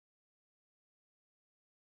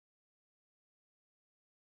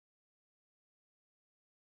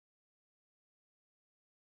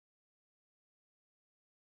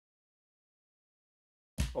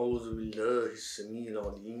أعوذ بالله السميع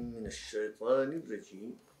العليم من الشيطان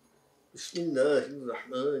الرجيم بسم الله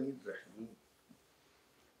الرحمن الرحيم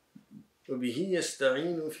وبه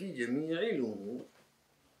يستعين في جميع الأمور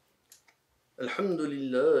الحمد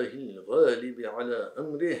لله الغالب على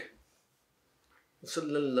أمره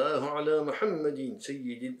وصلى الله على محمد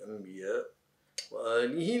سيد الأنبياء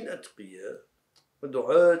وآله الأتقياء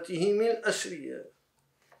ودعاتهم الأسرياء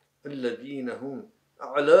الذين هم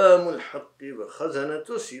اعلام الحق و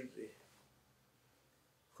خزنة سره.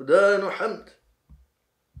 خدا نو حمد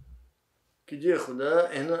کہ جے خدا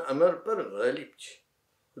اہنا امر پر غالب چھ.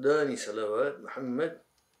 خدا نی صلوات محمد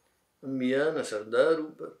انبیاء نا سردار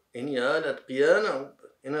اوپر اینی آل اتقیاء نا اوپر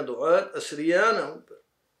اینا دعات اسریاء نا اوپر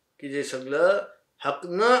کہ جے سگلا حق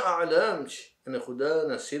نا اعلام چھ اینا خدا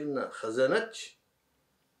نا سر نا خزنت چھ.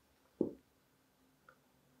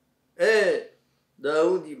 اے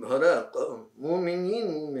داودی بھرا قوم مومنین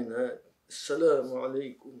مومنات السلام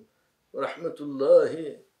علیکم ورحمۃ اللہ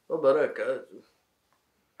وبرکاتہ.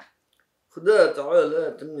 خدا تعالی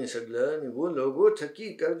تم نے سگلانی وہ لوگوں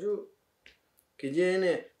تھکی کر جو کہ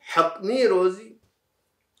جنہیں حقنی روزی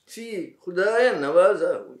سی خدایا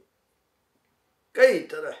نوازا ہوئی کئی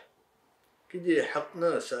طرح کہ جے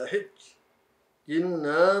حقنا صاحب جنہوں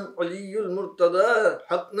نام علی المرتضی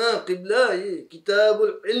حقنا قبلہ یہ کتاب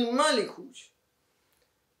العلم لکھوچ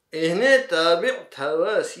اہنے تابع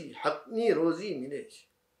تھاواسی حقنی روزی ملے.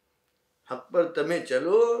 حق پر تمہیں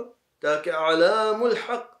چلو تاکہ علام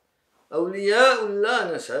الحق اولیاء اللہ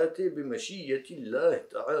نساتے بمشیت اللہ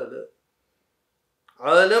تعالی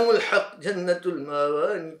عالم الحق جنت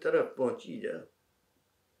الماوانی طرف پہنچی جا.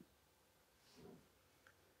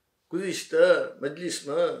 گزشتہ مجلس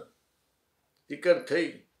میں ذکر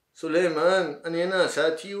تھی سلیمان انینا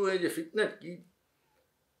ساتھی ہوئے جو فتنت کی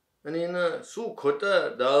انینا سوکھ ہوتا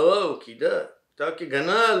دعویٰ کی دا تاکہ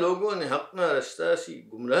گھنا لوگوں نے حقنا رستہ سی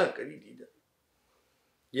گمراہ کری دیدا.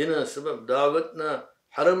 جنا سبب دعوتنا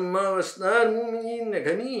حرم ما وسنار مومنین نے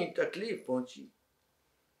گھنی تکلیف پہنچی.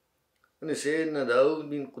 انہیں سیدنا داؤد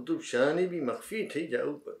بن قطب شانی بھی مخفی تھی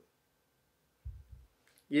جاؤ پر.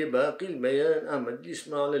 یہ باقی بیان مجلس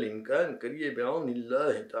میں علی الامکان کریے بعون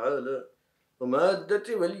اللہ تعالی ومادت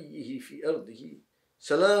ولیہ فی ارضہ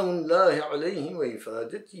سلام اللہ علیہ و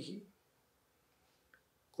افادتہ.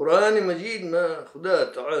 قرآن مجید میں خدا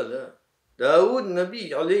تعالی داود نبی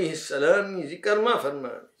علیہ السلام نے ذکر ما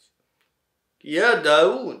فرمانے کہ یا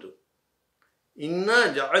داود انا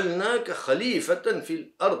جعلناک خلیفتا فی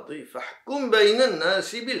الارض فاحکم بین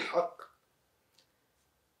الناس بالحق.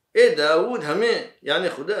 اے داود ہمیں یعنی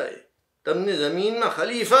خدا ہے تم نے زمین میں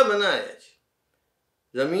خلیفہ بنایا.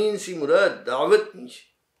 زمین سی مراد دعوت نہیں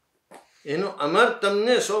اینو امر تم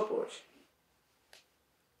نے سونپو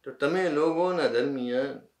تو تمہیں لوگوں نہ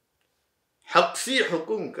درمیان حق سی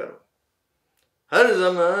حکم کرو. ہر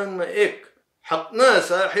زمان میں ایک حقنا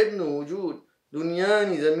صاحب نو وجود دنیا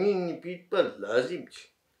نی زمین نی پیٹ پر لازم چھ.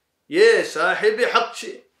 یہ صاحب حق چھ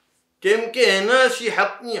کیم کہ اینا سی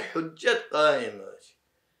حق نی حجت قائم چھ.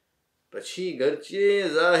 پچھی گرچہ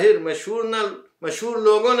ظاہر مشہور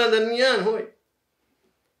لوگوں نہ درمیان ہوئے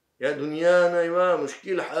یا دنیا نہ ایوا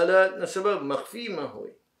مشکل حالات نہ سبب مخفی نہ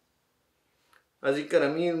ہوئے. ذکر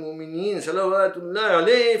امیر مومنین صلوات اللہ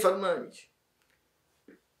علیہ فرمانی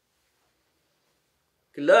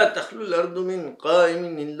کہ لا تخلو الارض من قائم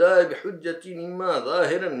الا بحجت اما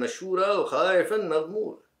ظاہرا مشہورا وخائفا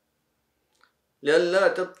مغمورا لئلا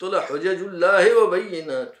تبطل حجج اللہ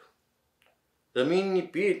وبینات. زمین نی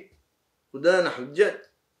پیٹ خدا نہ حجت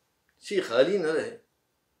سی خالی نہ رہے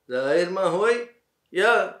ظاہر نہ ہوئے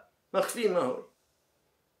یا مخفی نہ ہوئے.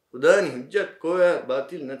 خدا نی حجت کویا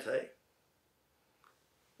باطل نہ تھائے.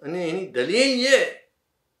 انہیں دلیل یہ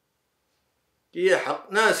کہ یہ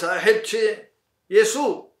حقنا صاحب چھے یہ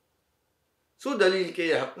سو دلیل کہ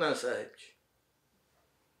یہ حقنا صاحب چھے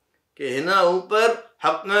کہ ہنا اوپر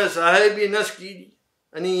حقنا صاحب ہی نس کی دی.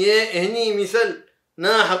 انہیں یہ اہنی مثل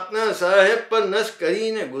نہ حقنا صاحب پر نس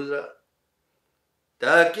کری نے گزرا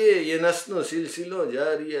تاکہ یہ نسل و سلسلوں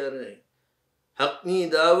جاری رہے. حقنی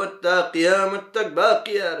دعوت تا قیامت تک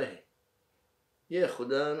باقی رہے. یہ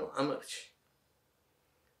خدا نو امر چھے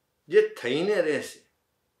جے تھینے رہ سے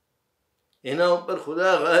اینا اوپر خدا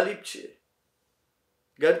غالب چھے.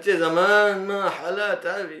 گرچہ زمان میں حالات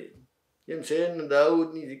آوے جن سیدنا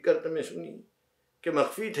داود نی ذکر تمہیں سنی کہ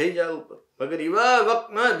مخفی تھی جاؤ پر مگر ایوا وقت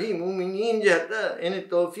میں بھی مومنین جہتا انہیں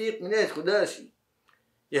توفیق ملے خدا سی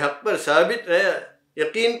یہ حق پر ثابت رہا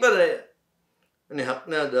یقین پر رہا. انہیں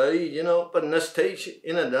حقنا دائی جنہوں اوپر نس تھی چھے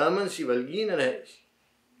انہیں دامن سی ولگی نہ رہے چھے.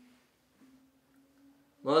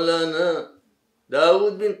 مولانا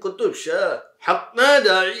داود بن قطب شاہ حقنا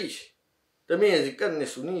داعی તમે ઝિકરને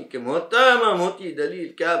સુની કે મોટામાં મોટી દલીલ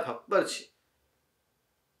કે આપ હક પર છે,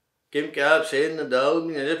 કેમ કે આપ સૈયદના દાઉદ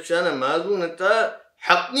બિન અજબ શાહના માઝૂન હતા,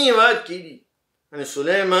 હકની વાત કીધી, અને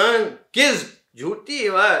સુલેમાન કિઝ झूठी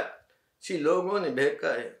વાત થી લોકોને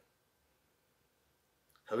બહેકાયા.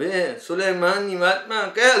 હવે સુલેમાનની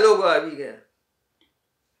વાતમાં કયા લોકો આવી ગયા?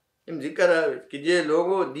 એમ જિકર આવે કે જે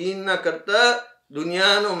લોકો દીન ના કરતા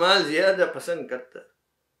દુનિયાનો માલ જ્યાદા પસંદ કરતા,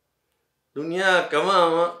 દુનિયા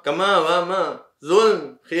કમાવામાં ઝુલ્મ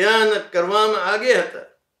ખિયાનત કરવામાં આગે હતા,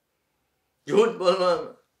 झूठ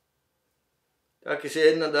બોલવામાં. તાકે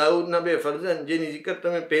સૈયદના દાઉદના બે ફરજંદ જેની જિકર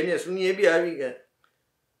તમે પહેલે સુની એ બી આવી ગયા.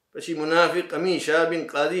 પછી મુનાફિક અમી શાહ બિન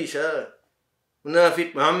કાદી શાહ, મુનાફિક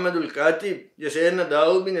મોહમ્મદુલ કાતિબ, જે સૈયદના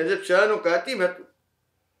દાઉદ બિન અજબ શાહનો કાતિબ હતું.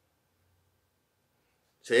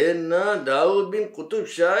 સૈયદના દાઉદ બિન કુતુબ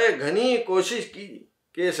શાહે ઘણી કોશિશ की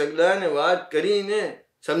કે સગલાને વાત કરીને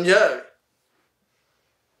સમજાવે,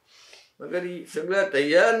 મગર એ સગલા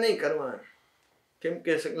તૈયાર નહીં કરવા, કેમ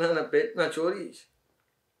કે સગલાના પેટમાં ચોરી છે.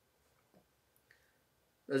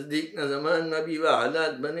 નજદીકના જમાનમાં બી એવા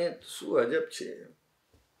હાલાત બને તો શું અજબ છે.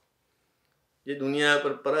 જે દુનિયા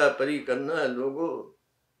પર પરાપરી કરનાર લોકો,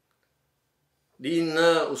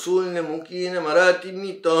 દીનના ઉસૂલને મૂકીને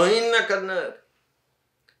મરાતીબની તોહીન ન કરનાર,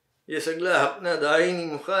 એ સગલા હકના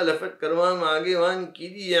દાઈની મુખાલફત કરવામાં આગેવાન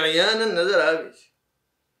કીધી અયાનન નજર આવે છે.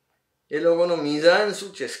 એ લોકોનો મીઝાન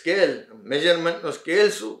શું છે? સ્કેલ, મેજરમેન્ટનો સ્કેલ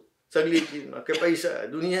શું? સગલી ચીજમાં કે પૈસા,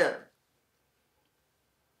 દુનિયા.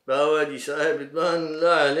 બાવાજી સાહેબ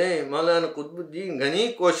રિદવાનુલ્લાહ અલૈહ, મૌલાના કુતુબુદ્દીન ઘણી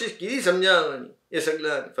કોશિશ કીધી સમજાવવાની એ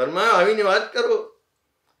સગલાને. ફરમાયો આવીને વાત કરો,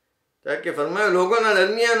 તાકે ફરમાયો લોકોના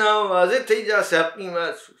દરમિયાન આવો વાઝે થઈ જશે આપની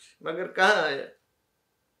વાત શું છે. મગર કહાં આયા?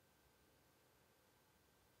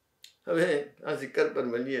 હવે આ જિકર પર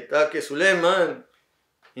મળીએ. તાકે સુલેમાન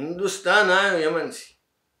હિન્દુસ્તાન આવ્યો યમનથી,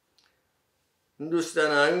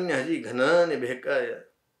 હિન્દુસ્તાન આવીને હજી ઘણાને બહેકાયા.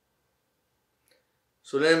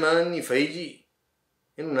 સુલેમાનની ફૈજી,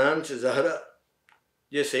 એનું નામ છે ઝહરા,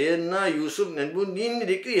 જે સૈયદના યુસુફ નજમુદ્દીનની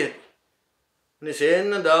દીકરી હતી અને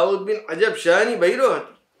સૈયદના દાઉદ બિન અજબ શાહની બૈરો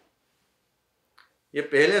હતી. એ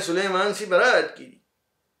પહેલે સુલેમાન થી બરાત કીધી,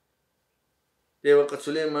 તે વખત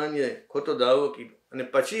સુલેમાનીએ ખોટો દાવો કીધો, અને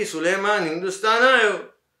પછી સુલેમાન હિન્દુસ્તાન આવ્યો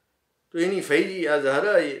તો એની ફૈજી આ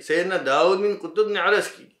ઝહરાએ સૈયદના દાઉદ બિન કુતુબને અરજ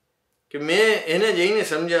કીધી કે મેં એને જઈને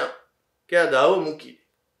સમજાવ કે આ દાવો મૂકી દે.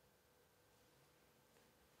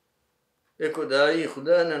 દેખો દાઈ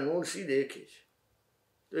ખુદાના નૂર સી દેખે છે.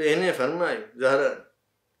 તો એને ફરમાયું ઝહરા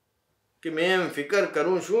કે મેં એમ ફિકર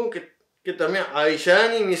કરું છું કે તમે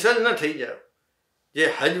આયશાની મિસલ ન થઈ જાઓ, જે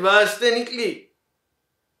હજ વાસ્તે નીકળી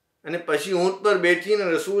અને પછી ઊંટ પર બેઠીને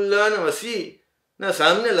રસૂલુલ્લાહના વસીના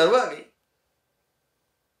સામને લડવા ગઈ.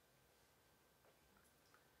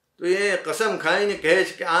 તો એ કસમ ખાઈને કહે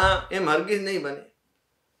છે કે આ એમ હરગીઝ નહીં બને.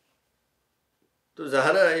 તો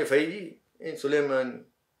ઝહરા એ ફૈજી એ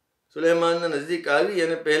સુલેમાનના નજદીક આવી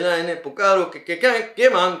અને પહેલા એને પુકારો કે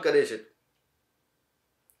કેમ આમ કરે છે.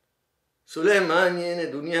 સુલેમાની એને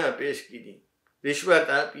દુનિયા પેશ કીધી, રિશ્વત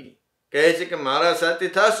આપી, કહે છે કે મારા સાથે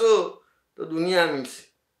થશો તો દુનિયા મળશે.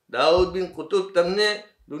 દાઉદ બિન કુતુબ તમને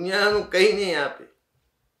દુનિયાનું કંઈ નહીં આપે.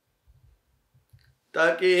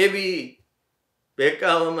 તાકે એ બી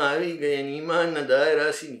બહેકાવામાં આવી ગઈ અને ઈમાનના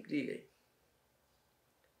દાયરાથી નીકળી ગઈ.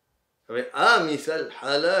 હવે આ મિસાલ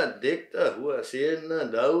હાલાત દેખતા હુઆ સૈયદના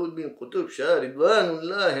દાઉદ બિન કુતુબ શાહ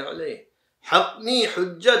રિદવાનુલ્લાહ અલૈહ હકની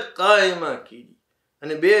હુજ્જત કાયમા કીધી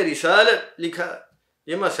અને બે રિસાલત लिखा,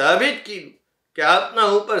 જેમાં સાબિત કીધું કે આપના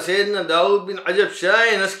ઉપર સૈયદના દાઉદ બિન અજબ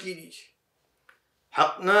શાહે નસ કીધી છે.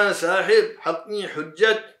 હકના સાહેબ હકની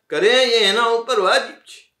હુજ્જત કરે એ એના ઉપર વાજિબ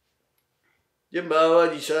છે. જે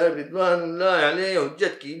બાવાજી સાહેબ રિદવાનુલ્લાહ અલૈહ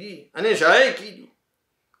હુજ્જત કીધી અને શાહે કીધી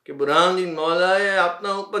કે બુરહાનુદ્દીન મૌલાએ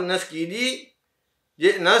આપના ઉપર નસ કીધી, જે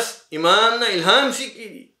નસ ઇમામના ઇલ્હામ થી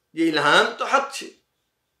કીધી, જે ઇલ્હામ તો હક છે.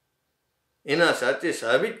 એના સાથે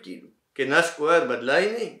સાબિત કીધું કે નસ કોઈ બદલાય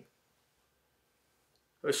નહીં.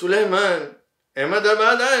 સુલેમાન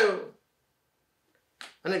અહેમદાબાદ આવ્યો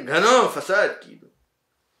અને ઘણો ફસાદ કીધો.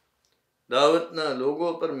 દાવતના લોકો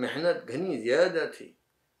પર મહેનત ઘણી જ્યાદા થઈ.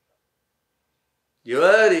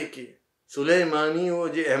 દિવારી કે સુલેમાનીઓ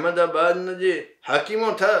જે અહેમદાબાદના જે હાકીમો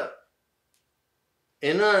થા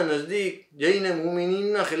એના નજદીક જઈને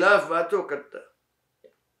મુમિનીનના ખિલાફ વાતો કરતા.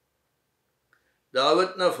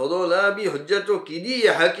 દાવતના ફદોલા બી હુજ્જતો કીધી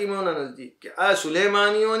એ હાકીમોના નજદીક કે આ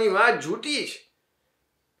સુલેમાનીઓની વાત જૂઠી છે.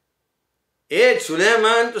 એ જ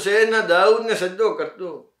સુલેમાન તો સૈયદના દાઉદને સજદો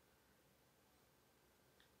કરતો,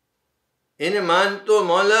 એને માનતો,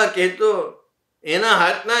 મૌલા કહેતો, એના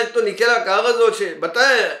હાથના જ તો નીકળેલા કાગળો છે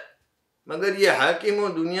બતાયા. મગર ये હાકીમો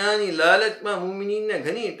દુનિયાની લાલચમાં મુમિનીનને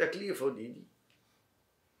ઘણી તકલીફો દીધી.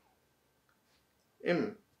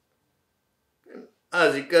 آ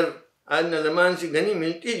ذکر آج زمان سے گھنی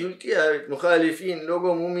ملتی جلتی آئے مخالفین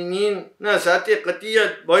لوگوں مومنین نہ ساتھ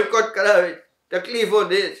قطیت بوائکاٹ کراوے تکلیفوں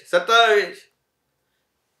دے ستاوے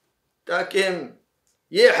تاکہ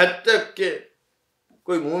یہ حد تک کہ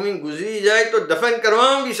کوئی مومن گزری جائے تو دفن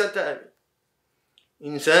کرواؤں بھی ستاوے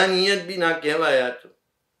انسانیت بھی نہ کہوایا تو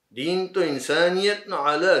دین تو انسانیت نہ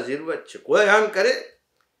اعلیٰ ضرورت چھے کوئی ہم کرے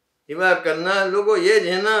ہوا کرنا لوگوں یہ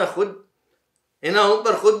جہنا خود اینا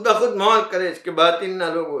اوپر خود بخود مول کرے اس کے باطن نہ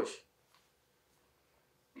لوگوں سے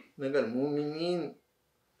مگر مومنین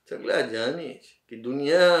سگلا جانے کہ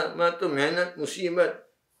دنیا میں تو محنت مصیبت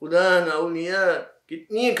خدا نہ اولیاء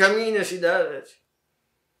کتنی کمی نصیدار ہے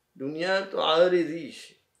دنیا تو عارضی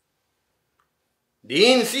ہے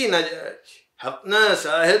دین سی نجات حق نہ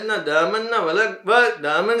صاحب نہ دامن نہ ولگ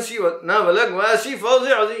دامن سی نہ ولگ واسی فوز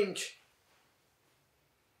عظیم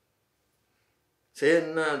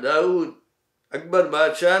سیدنا داؤد اکبر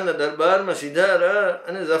بادشاہ نہ دربار میں سیدھا رہا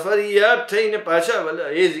انہیں ظفریات تھے انہیں پاشا والا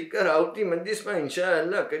یہ ذکر آوتی مجلس میں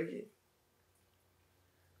انشاءاللہ کریے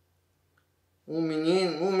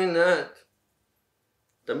مومنین مومنات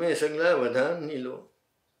تمہیں سگلا ودان نیلو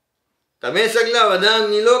تمہیں سگلا ودان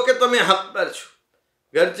نیلو کہ تمہیں حق پر چھو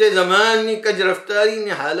گرچہ زمان نی کج رفتاری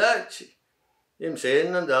نی حالات چھے جم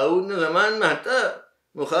سیدنا داؤد نے زمان میں ہتا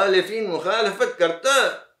مخالفین مخالفت کرتا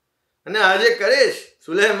انہیں آجے کریش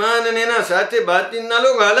سلیمان نے نا ساتھ باطن نہ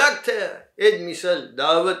لوگ ہلاک تھے ایج مثال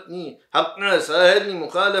دعوت نی حق نہ ساہر نی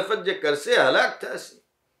مخالفت جے کر سے ہلاک تھا سی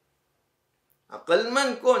عقل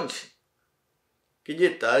من کون چھے کہ یہ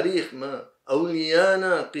تاریخ میں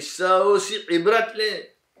اولیانا قصہ سی عبرت لے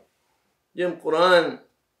جم قرآن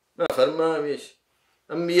میں فرماویش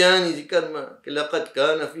انبیانی ذکر میں کہ لقد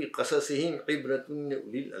کان فی قصصہم عبرت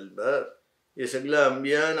لأولی الالباب یہ سگلا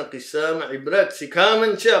انبیانا قصہ میں عبرت سکھا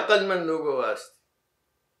من چھے عقل من لوگوں واسطے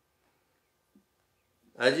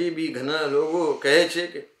آجی بھی گھنا لوگوں کہے چھے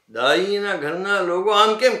کہ دائینا گھرنا لوگوں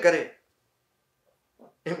ہم کیم کرے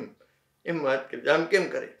بات کرے ہم کیم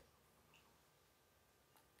کرے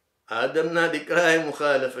آدم نہ دکھ رہا ہے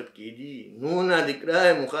مخالفت کی دی نوح نہ دکھ رہا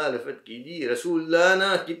ہے مخالفت کی دی رسول اللہ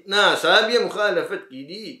نہ کتنا اصحابی مخالفت کی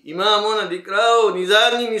دی اماموں نہ دکھ رہا ہو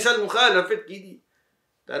نظارنی مثل مخالفت کی دی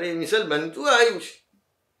تارے مثل بنتو آئیوش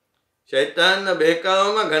شیطان نہ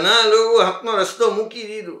بہکاؤ میں گھنا لوگو حق نہ رستو مکی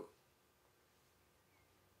دی دو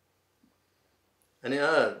یعنی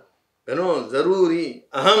آج گھنو ضروری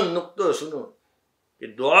اہم نقطہ سنو کہ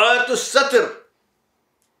دعات الستر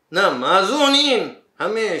نہ معذونین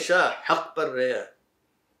ہمیشہ حق پر رہا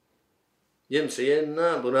جم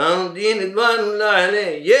سیدنا برہان الدین رضوان اللہ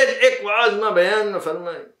علیہ یہ ایک وعظ میں بیان میں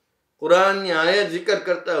فرمائے قرآن کی آیت ذکر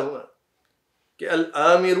کرتا ہوا کہ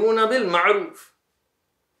الامرون بالمعروف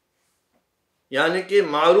یعنی کہ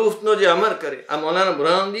معروف نو جو امر کرے اب مولانا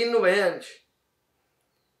برہان الدین نو بیان چھے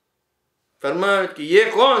فرمائے کہ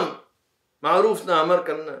یہ کون معروف نہ امر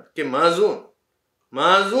کرنا کہ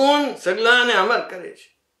معزون سگلا نے امر کرے چھے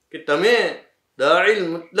کہ تمہیں داعی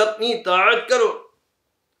المطلق نی طاعت کرو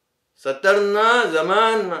سترنا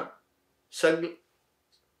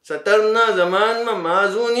زمان میں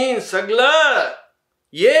معزونین سگلا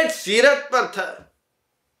یہ سیرت پر تھا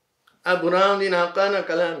اب برہان الدین آقا نا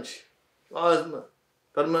کلام چھے واضح میں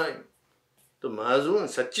فرمائی تو معزون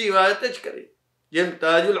سچی وعدت کرے جم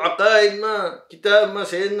تاج العقائد میں کتاب میں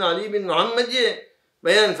سیدنا علی بن محمد یہ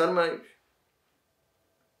بیان فرمائی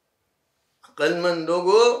عقل مند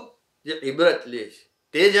لوگو یہ عبرت لیش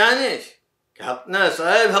تے جانیش کہ حق نہ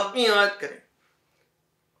صاحب حق نہیں آوات کریں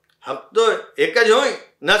حق تو ایکج ہوئیں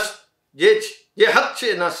نس یہ حق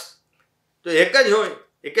چھے نس تو ایکج ہوئیں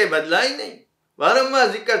ایکے بدلائی نہیں وارمہ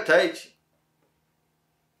ذکر تھائی چھے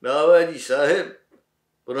بابا جی صاحب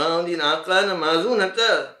برہان الدین آقا نا معزون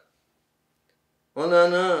ہتا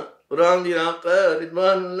مولانا برہان الدین آقا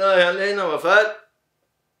رضوان اللہ علیہ نا وفات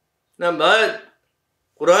نا بعد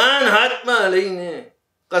قرآن ہاتھ میں علیہ نے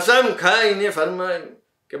قسم کھائی نے فرمائی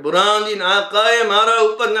کہ برہان الدین آقا مارا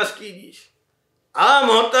اوپر نس کی دیش عام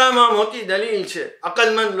ہوتا مام ہوتی دلیل چھے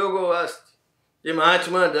عقل مند لوگوں واسطے یہ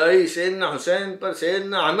ماچما دائی سیدنا حسین پر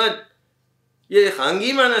سیدنا احمد یہ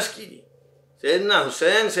خانگی میں نس کی دی سیدنا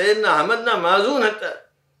حسین سیدنا احمد نہ معزون ہتا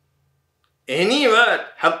اینی بات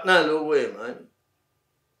حق نہ لوگوں مانی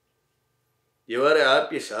یہ بارے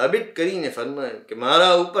آپ یہ ثابت کری نے فرمائے کہ مارا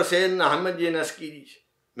اوپر سیدنا احمد یہ نس کی دی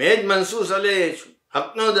میج منصوص علیہ چھو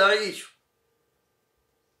حق نہ دائی چھو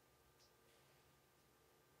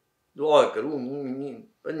دعا کرو مومنین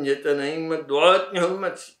پنجتن احمد دعات نے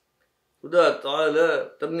حرمت سی خدا تعالی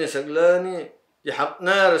تب نے سگلا نے یہ حق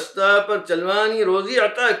نہ رستہ پر چلوانی روزی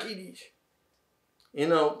عطا کی دی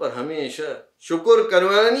انہاں اوپر ہمیشہ شکر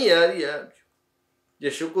کروانی یاری آپ جے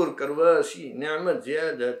شکر کرواسی نعمت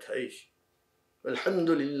زیادہ تھائش الحمد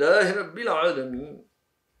للہ رب العالمین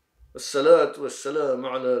والصلاة والسلام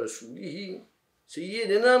على رسوله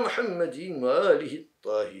سیدنا محمد وآلہ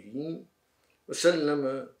الطاہرین وسلم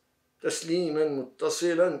تسلیما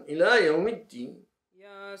متصلا الى یوم الدین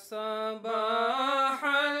یا صباح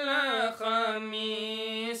الخمیس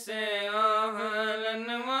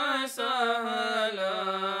اہلا و سہلا